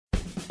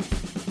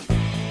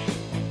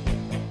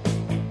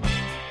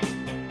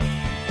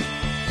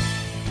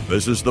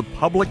This is The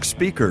Public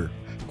Speaker,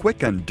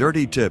 quick and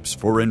dirty tips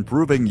for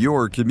improving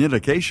your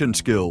communication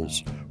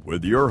skills,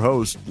 with your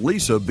host,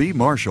 Lisa B.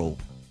 Marshall.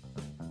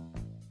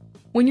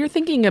 When you're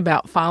thinking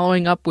about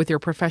following up with your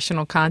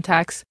professional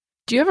contacts,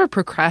 do you ever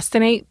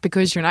procrastinate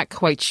because you're not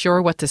quite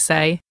sure what to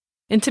say?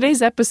 In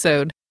today's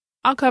episode,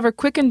 I'll cover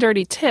quick and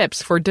dirty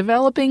tips for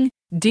developing,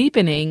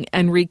 deepening,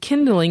 and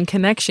rekindling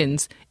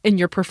connections in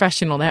your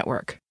professional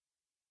network.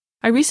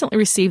 I recently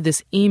received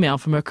this email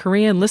from a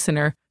Korean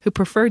listener who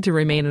preferred to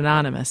remain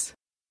anonymous.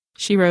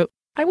 She wrote,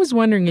 "I was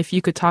wondering if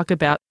you could talk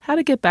about how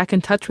to get back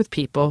in touch with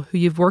people who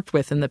you've worked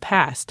with in the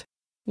past.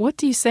 What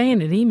do you say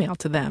in an email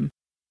to them?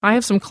 I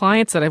have some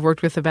clients that I've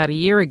worked with about a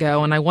year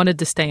ago and I wanted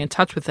to stay in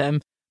touch with them,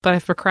 but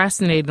I've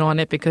procrastinated on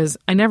it because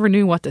I never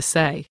knew what to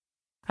say.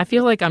 I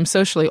feel like I'm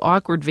socially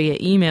awkward via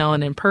email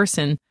and in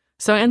person,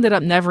 so I ended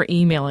up never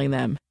emailing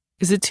them.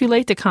 Is it too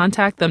late to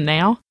contact them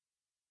now?"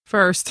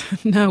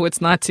 First, no, it's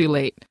not too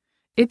late.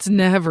 It's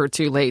never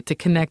too late to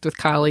connect with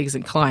colleagues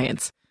and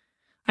clients.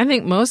 I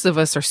think most of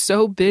us are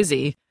so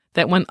busy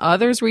that when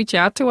others reach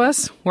out to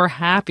us, we're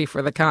happy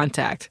for the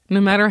contact, no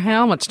matter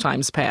how much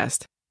time's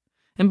passed.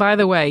 And by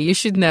the way, you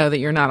should know that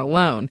you're not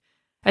alone.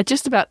 At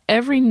just about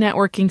every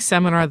networking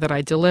seminar that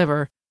I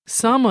deliver,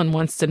 someone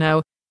wants to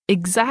know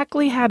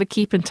exactly how to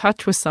keep in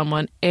touch with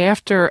someone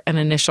after an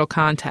initial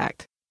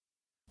contact.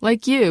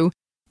 Like you,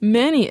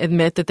 many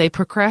admit that they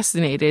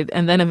procrastinated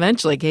and then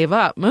eventually gave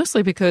up,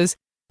 mostly because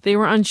they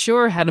were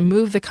unsure how to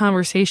move the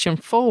conversation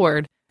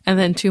forward and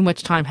then too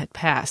much time had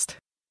passed.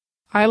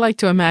 I like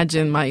to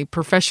imagine my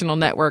professional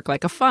network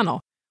like a funnel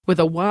with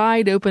a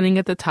wide opening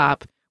at the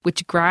top,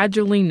 which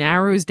gradually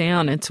narrows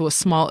down into a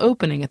small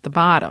opening at the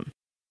bottom.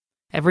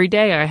 Every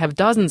day I have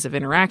dozens of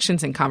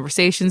interactions and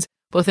conversations,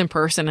 both in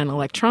person and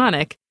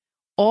electronic,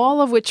 all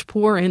of which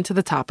pour into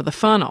the top of the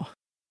funnel.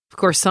 Of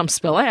course, some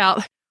spill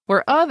out,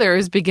 where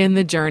others begin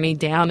the journey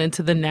down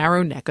into the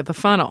narrow neck of the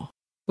funnel.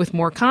 With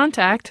more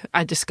contact,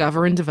 I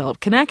discover and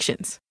develop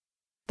connections.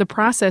 The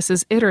process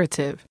is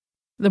iterative.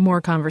 The more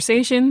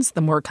conversations,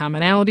 the more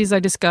commonalities I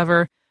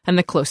discover, and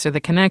the closer the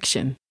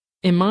connection.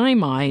 In my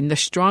mind, the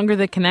stronger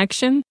the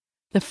connection,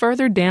 the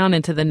further down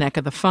into the neck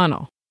of the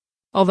funnel.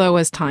 Although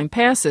as time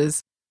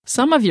passes,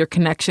 some of your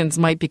connections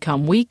might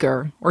become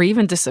weaker or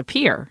even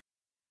disappear.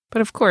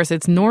 But of course,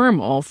 it's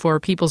normal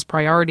for people's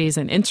priorities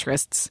and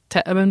interests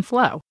to ebb and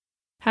flow.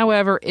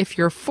 However, if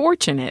you're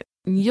fortunate,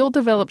 you'll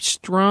develop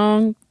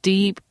strong,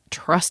 deep,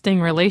 trusting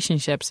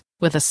relationships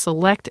with a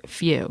select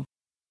few.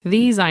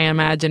 These I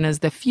imagine as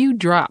the few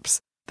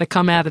drops that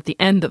come out at the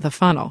end of the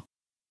funnel.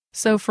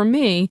 So for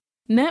me,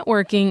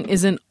 networking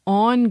is an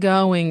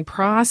ongoing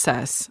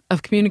process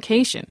of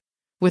communication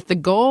with the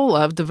goal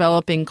of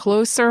developing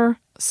closer,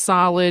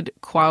 solid,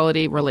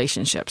 quality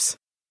relationships.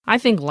 I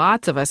think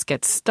lots of us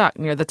get stuck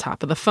near the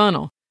top of the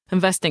funnel,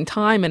 investing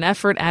time and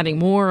effort adding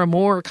more and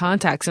more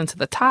contacts into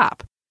the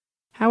top.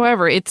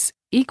 However, it's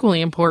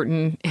equally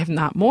important, if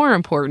not more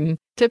important,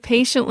 to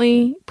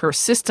patiently,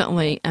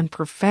 persistently, and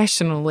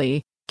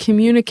professionally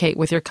communicate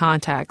with your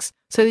contacts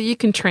so that you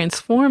can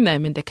transform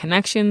them into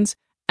connections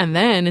and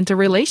then into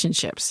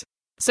relationships.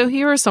 So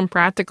here are some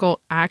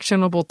practical,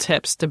 actionable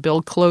tips to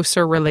build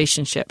closer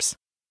relationships.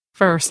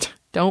 First,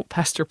 don't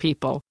pester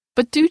people,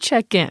 but do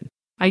check in.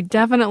 I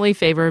definitely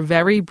favor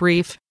very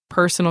brief,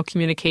 personal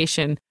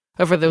communication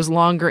over those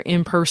longer,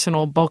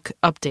 impersonal bulk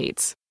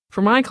updates.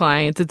 For my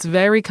clients, it's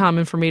very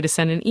common for me to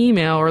send an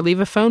email or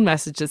leave a phone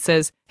message that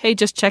says, "Hey,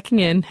 just checking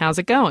in, how's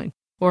it going?"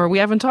 Or, "We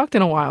haven't talked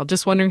in a while,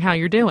 just wondering how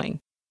you're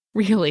doing."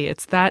 Really,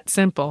 it's that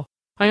simple.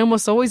 I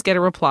almost always get a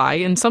reply,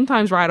 and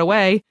sometimes right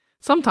away,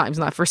 sometimes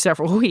not for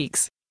several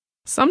weeks.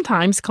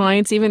 Sometimes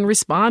clients even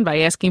respond by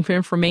asking for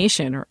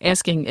information or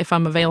asking if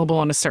I'm available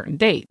on a certain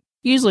date.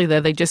 Usually,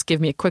 though, they just give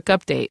me a quick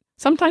update,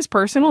 sometimes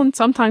personal and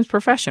sometimes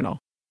professional.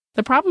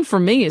 The problem for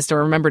me is to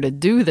remember to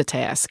do the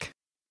task.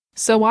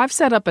 So I've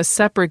set up a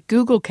separate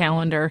Google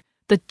Calendar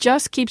that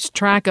just keeps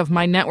track of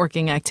my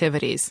networking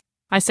activities.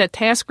 I set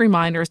task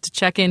reminders to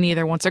check in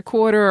either once a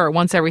quarter or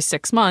once every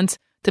 6 months,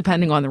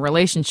 depending on the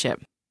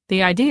relationship.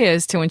 The idea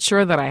is to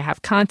ensure that I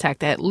have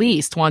contact at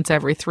least once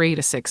every 3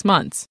 to 6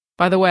 months.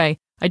 By the way,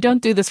 I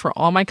don't do this for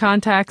all my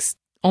contacts,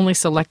 only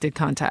selected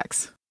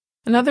contacts.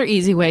 Another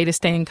easy way to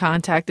stay in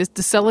contact is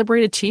to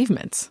celebrate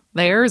achievements,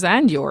 theirs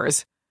and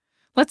yours.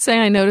 Let's say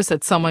I notice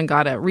that someone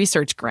got a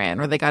research grant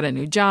or they got a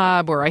new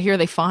job or I hear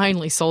they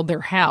finally sold their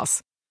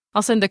house.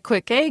 I'll send a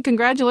quick, "Hey,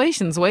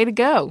 congratulations, way to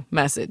go"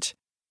 message.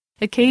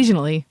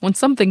 Occasionally, when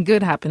something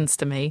good happens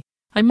to me,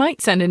 I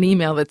might send an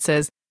email that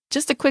says,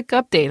 "Just a quick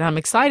update. I'm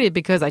excited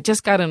because I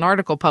just got an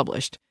article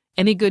published.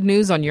 Any good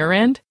news on your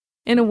end?"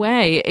 In a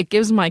way, it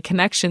gives my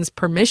connections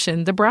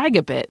permission to brag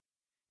a bit.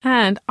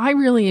 And I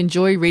really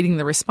enjoy reading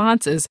the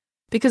responses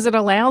because it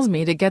allows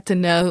me to get to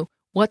know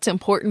what's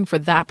important for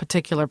that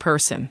particular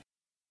person.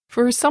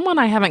 For someone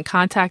I haven't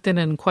contacted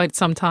in quite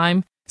some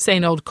time, say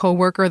an old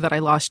coworker that I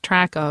lost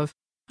track of,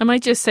 I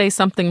might just say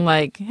something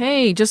like,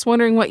 "Hey, just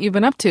wondering what you've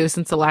been up to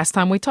since the last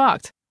time we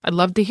talked. I'd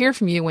love to hear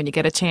from you when you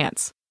get a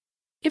chance."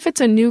 If it's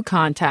a new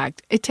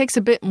contact, it takes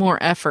a bit more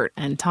effort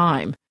and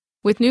time.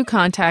 With new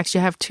contacts,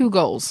 you have two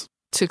goals: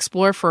 to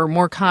explore for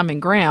more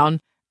common ground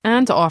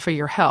and to offer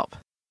your help.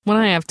 When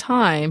I have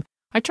time,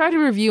 I try to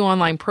review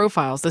online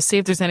profiles to see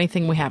if there's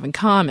anything we have in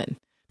common.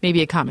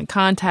 Maybe a common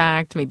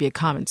contact, maybe a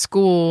common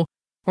school,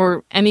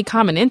 or any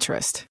common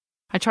interest.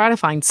 I try to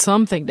find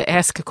something to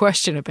ask a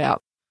question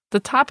about. The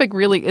topic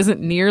really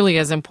isn't nearly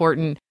as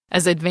important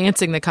as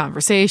advancing the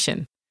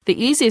conversation. The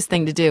easiest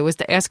thing to do is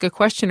to ask a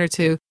question or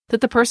two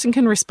that the person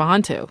can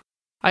respond to.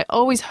 I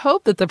always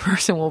hope that the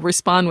person will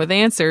respond with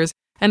answers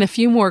and a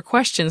few more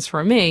questions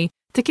from me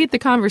to keep the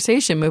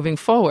conversation moving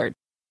forward.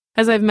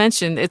 As I've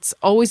mentioned, it's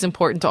always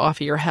important to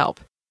offer your help.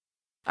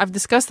 I've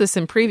discussed this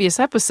in previous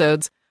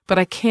episodes, but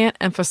I can't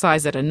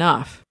emphasize it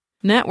enough.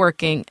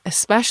 Networking,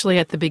 especially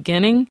at the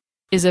beginning,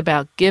 is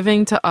about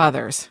giving to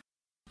others.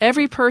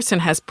 Every person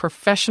has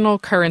professional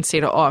currency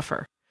to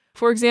offer.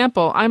 For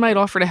example, I might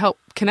offer to help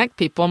connect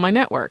people in my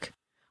network.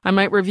 I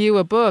might review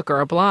a book or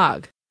a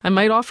blog. I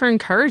might offer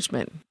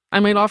encouragement. I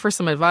might offer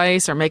some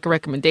advice or make a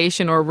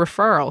recommendation or a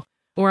referral,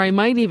 or I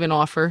might even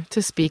offer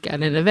to speak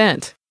at an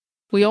event.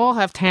 We all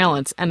have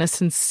talents, and a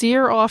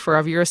sincere offer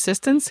of your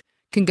assistance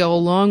can go a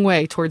long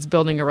way towards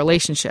building a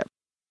relationship.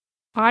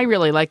 I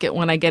really like it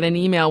when I get an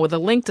email with a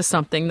link to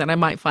something that I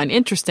might find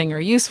interesting or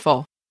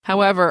useful.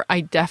 However,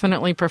 I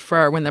definitely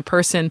prefer when the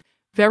person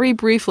very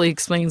briefly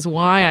explains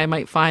why I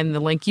might find the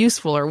link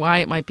useful or why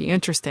it might be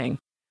interesting.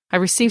 I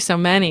receive so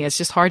many, it's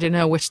just hard to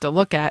know which to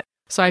look at,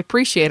 so I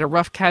appreciate a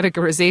rough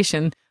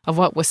categorization of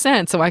what was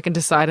sent so I can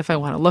decide if I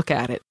want to look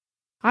at it.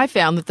 I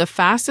found that the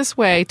fastest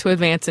way to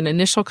advance an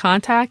initial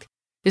contact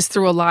is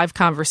through a live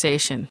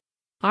conversation.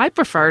 I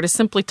prefer to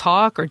simply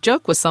talk or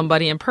joke with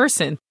somebody in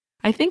person.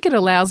 I think it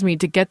allows me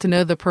to get to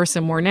know the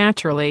person more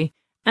naturally,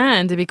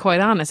 and to be quite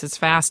honest, it's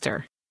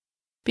faster.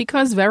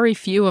 Because very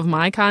few of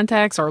my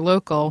contacts are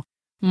local,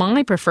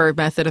 my preferred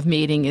method of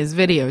meeting is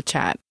video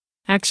chat.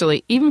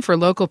 Actually, even for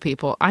local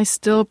people, I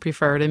still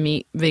prefer to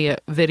meet via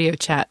video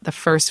chat the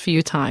first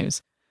few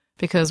times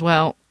because,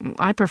 well,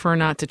 I prefer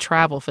not to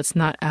travel if it's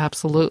not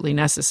absolutely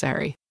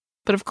necessary.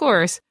 But of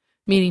course,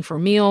 meeting for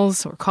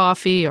meals or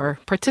coffee or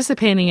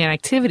participating in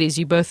activities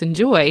you both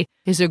enjoy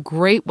is a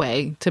great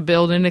way to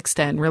build and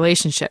extend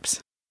relationships.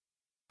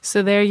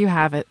 So there you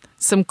have it,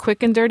 some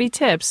quick and dirty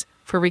tips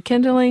for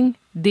rekindling,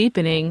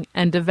 deepening,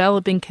 and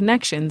developing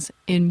connections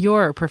in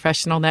your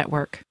professional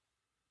network.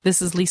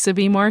 This is Lisa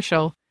B.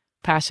 Marshall,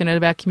 passionate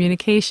about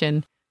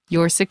communication.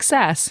 Your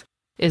success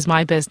is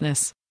my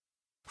business.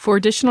 For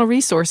additional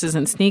resources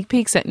and sneak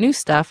peeks at new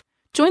stuff,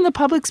 join the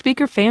Public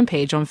Speaker fan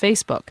page on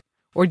Facebook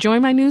or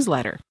join my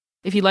newsletter.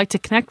 If you'd like to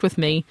connect with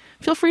me,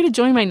 feel free to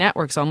join my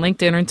networks on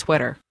LinkedIn and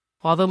Twitter.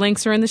 All the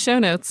links are in the show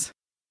notes.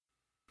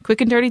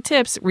 Quick and Dirty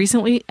Tips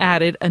recently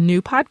added a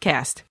new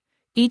podcast.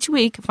 Each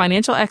week,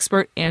 financial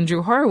expert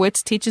Andrew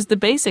Horowitz teaches the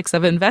basics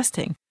of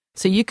investing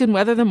so you can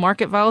weather the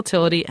market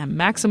volatility and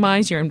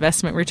maximize your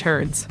investment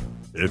returns.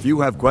 If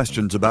you have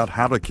questions about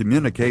how to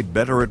communicate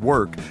better at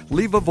work,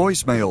 leave a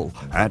voicemail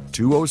at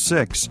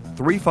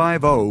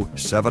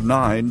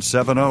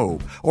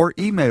 206-350-7970 or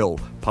email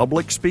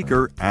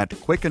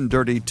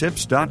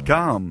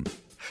publicspeaker@quickanddirtytips.com.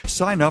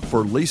 Sign up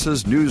for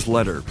Lisa's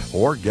newsletter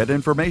or get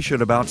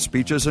information about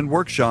speeches and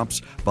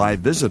workshops by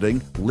visiting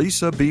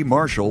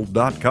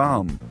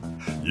lisabmarshall.com.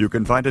 You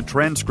can find a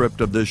transcript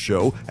of this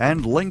show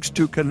and links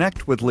to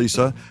connect with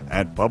Lisa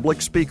at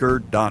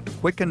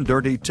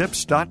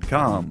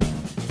publicspeaker.quickanddirtytips.com.